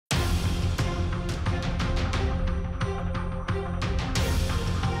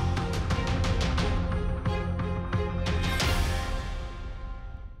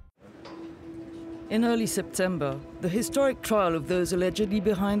In early September, the historic trial of those allegedly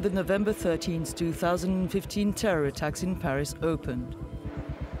behind the November 13, 2015 terror attacks in Paris opened.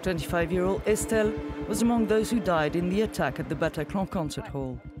 25-year-old Estelle was among those who died in the attack at the Bataclan concert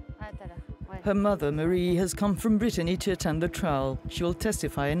hall. Her mother, Marie, has come from Brittany to attend the trial. She will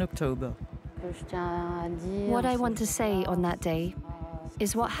testify in October. What I want to say on that day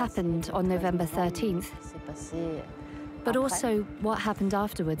is what happened on November 13th, but also what happened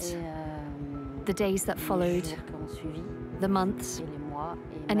afterwards. The days that followed, the months,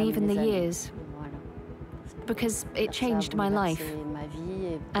 and even the years, because it changed my life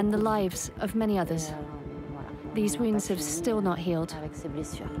and the lives of many others. These wounds have still not healed.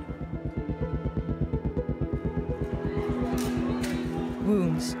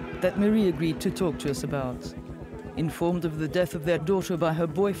 Wounds that Marie agreed to talk to us about. Informed of the death of their daughter by her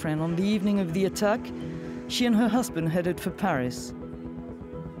boyfriend on the evening of the attack, she and her husband headed for Paris.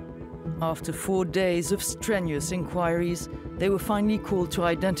 After 4 days of strenuous inquiries, they were finally called to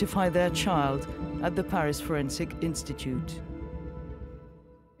identify their child at the Paris Forensic Institute.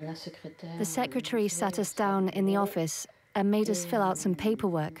 The secretary sat us down in the office and made us fill out some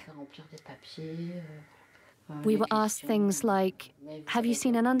paperwork. We were asked things like, have you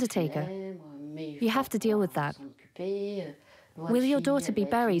seen an undertaker? You have to deal with that. Will your daughter be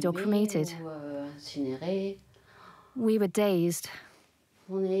buried or cremated? We were dazed.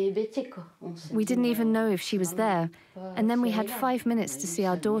 We didn't even know if she was there, and then we had 5 minutes to see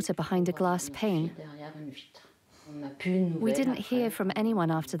our daughter behind a glass pane. We didn't hear from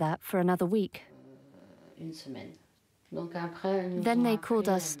anyone after that for another week. Then they called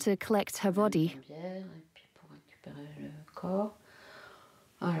us to collect her body.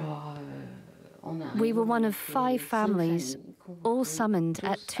 We were one of 5 families, all summoned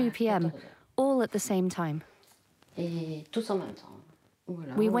at 2 p.m., all at the same time.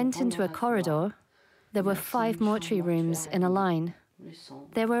 We went into a corridor. There were 5 mortuary rooms in a line.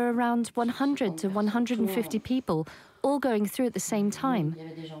 There were around 100 to 150 people, all going through at the same time.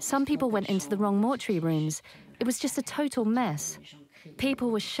 Some people went into the wrong mortuary rooms. It was just a total mess.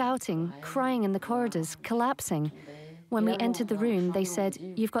 People were shouting, crying in the corridors, collapsing. When we entered the room, they said,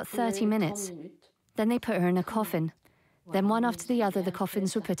 "You've got 30 minutes." Then they put her in a coffin. Then one after the other, the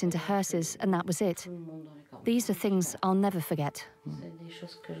coffins were put into hearses, and that was it. These are things I'll never forget.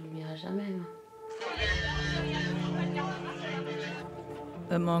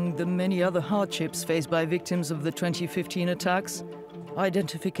 Among the many other hardships faced by victims of the 2015 attacks,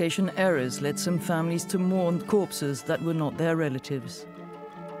 identification errors led some families to mourn corpses that were not their relatives.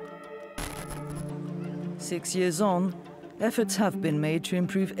 6 years on, efforts have been made to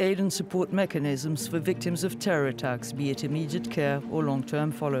improve aid and support mechanisms for victims of terror attacks, be it immediate care or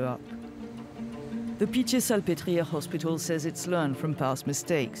long-term follow-up. The Pitié-Salpêtrière Hospital says it's learned from past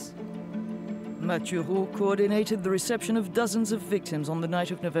mistakes. Mathieu Roux coordinated the reception of dozens of victims on the night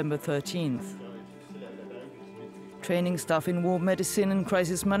of November 13th. Training staff in war medicine and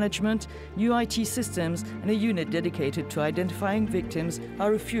crisis management, new IT systems, and a unit dedicated to identifying victims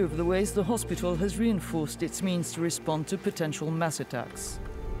are a few of the ways the hospital has reinforced its means to respond to potential mass attacks.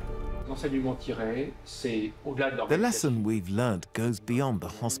 The lesson we've learnt goes beyond the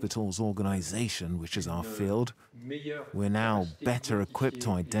hospital's organisation, which is our field. We're now better equipped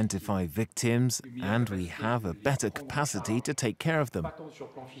to identify victims, and we have a better capacity to take care of them.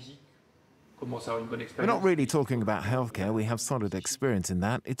 We're not really talking about healthcare, we have solid experience in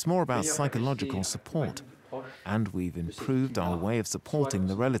that. It's more about psychological support. And we've improved our way of supporting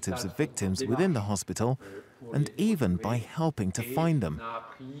the relatives of victims within the hospital, and even by helping to find them.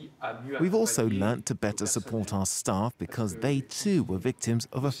 We've also learnt to better support our staff because they too were victims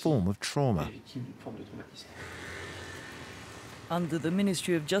of a form of trauma. Under the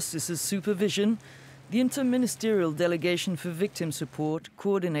Ministry of Justice's supervision, the Interministerial Delegation for Victim Support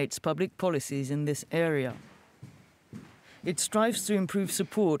coordinates public policies in this area. It strives to improve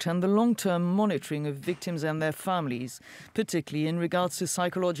support and the long-term monitoring of victims and their families, particularly in regards to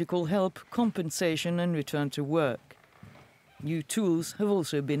psychological help, compensation and return to work. New tools have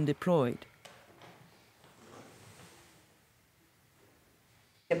also been deployed.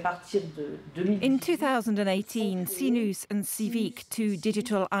 In 2018, Sinus and Civic, 2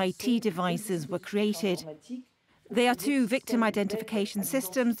 digital IT devices, were created. They are 2 victim identification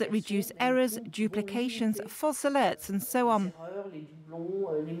systems that reduce errors, duplications, false alerts, and so on.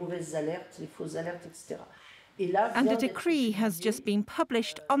 And a decree has just been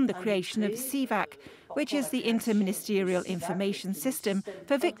published on the creation of CIVAC, which is the Interministerial Information System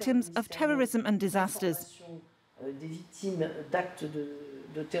for victims of terrorism and disasters.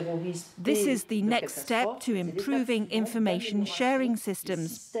 This is the next step to improving information sharing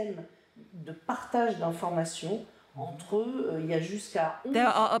systems. There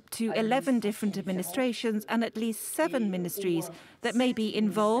are up to 11 different administrations and at least 7 ministries that may be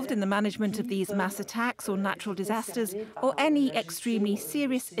involved in the management of these mass attacks or natural disasters or any extremely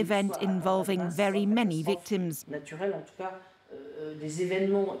serious event involving very many victims.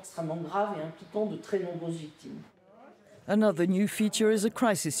 Another new feature is a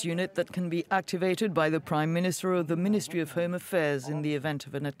crisis unit that can be activated by the Prime Minister or the Ministry of Home Affairs in the event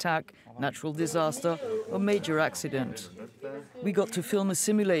of an attack, natural disaster or major accident. We got to film a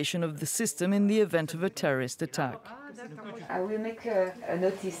simulation of the system in the event of a terrorist attack. I will make a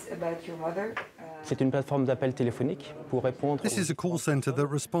notice about your mother. C'est une plateforme d'appel téléphonique pour répondre. This is a call center that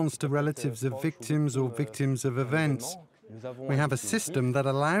responds to relatives of victims or victims of events. We have a system that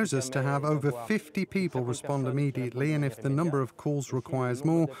allows us to have over 50 people respond immediately, and if the number of calls requires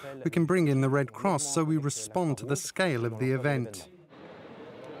more, we can bring in the Red Cross, so we respond to the scale of the event.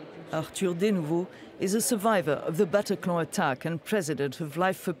 Arthur Desnouveaux is a survivor of the Bataclan attack and president of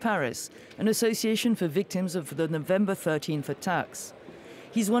Life for Paris, an association for victims of the November 13th attacks.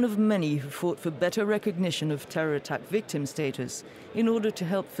 He's one of many who fought for better recognition of terror attack victim status in order to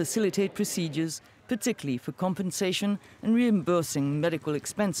help facilitate procedures, particularly for compensation and reimbursing medical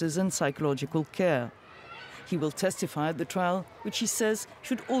expenses and psychological care. He will testify at the trial, which he says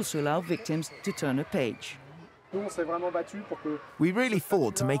should also allow victims to turn a page. We really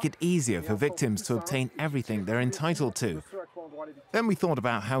fought to make it easier for victims to obtain everything they're entitled to. Then we thought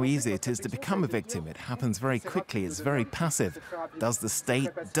about how easy it is to become a victim. It happens very quickly, it's very passive. Does the state,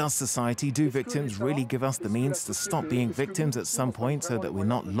 does society, do victims really give us the means to stop being victims at some point so that we're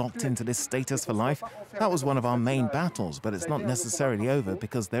not locked into this status for life? That was one of our main battles, but it's not necessarily over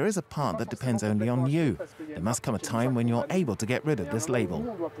because there is a part that depends only on you. There must come a time when you're able to get rid of this label.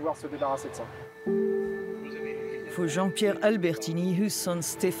 For Jean-Pierre Albertini, whose son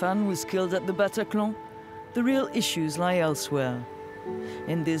Stéphane was killed at the Bataclan, the real issues lie elsewhere.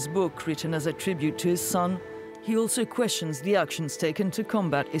 In this book, written as a tribute to his son, he also questions the actions taken to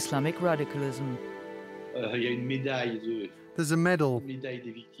combat Islamic radicalism. There's a medal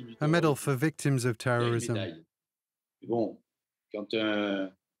for victims of terrorism.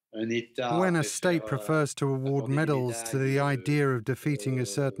 When a state prefers to award medals to the idea of defeating a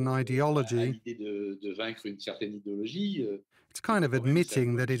certain ideology, it's kind of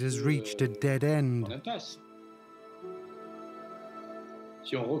admitting that it has reached a dead end.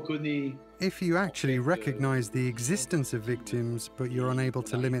 If you actually recognize the existence of victims, but you're unable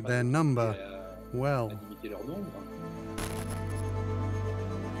to limit their number, well.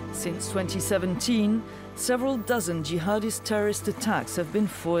 Since 2017, several dozen jihadist terrorist attacks have been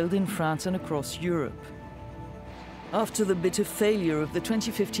foiled in France and across Europe. After the bitter failure of the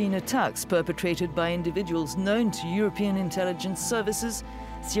 2015 attacks perpetrated by individuals known to European intelligence services,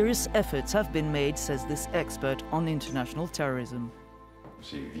 serious efforts have been made, says this expert on international terrorism.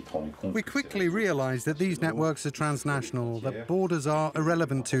 We quickly realized that these networks are transnational, that borders are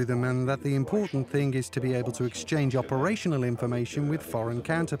irrelevant to them, and that the important thing is to be able to exchange operational information with foreign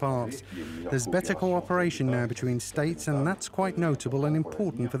counterparts. There's better cooperation now between states, and that's quite notable and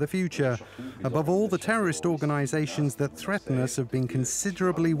important for the future. Above all, the terrorist organizations that threaten us have been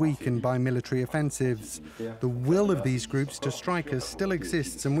considerably weakened by military offensives. The will of these groups to strike us still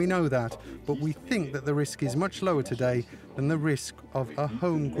exists, and we know that, but we think that the risk is much lower today than the risk of a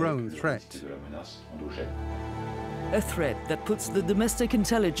homegrown threat. A threat that puts the domestic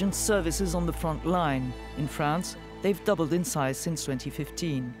intelligence services on the front line. In France, they've doubled in size since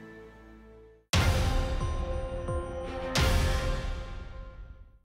 2015.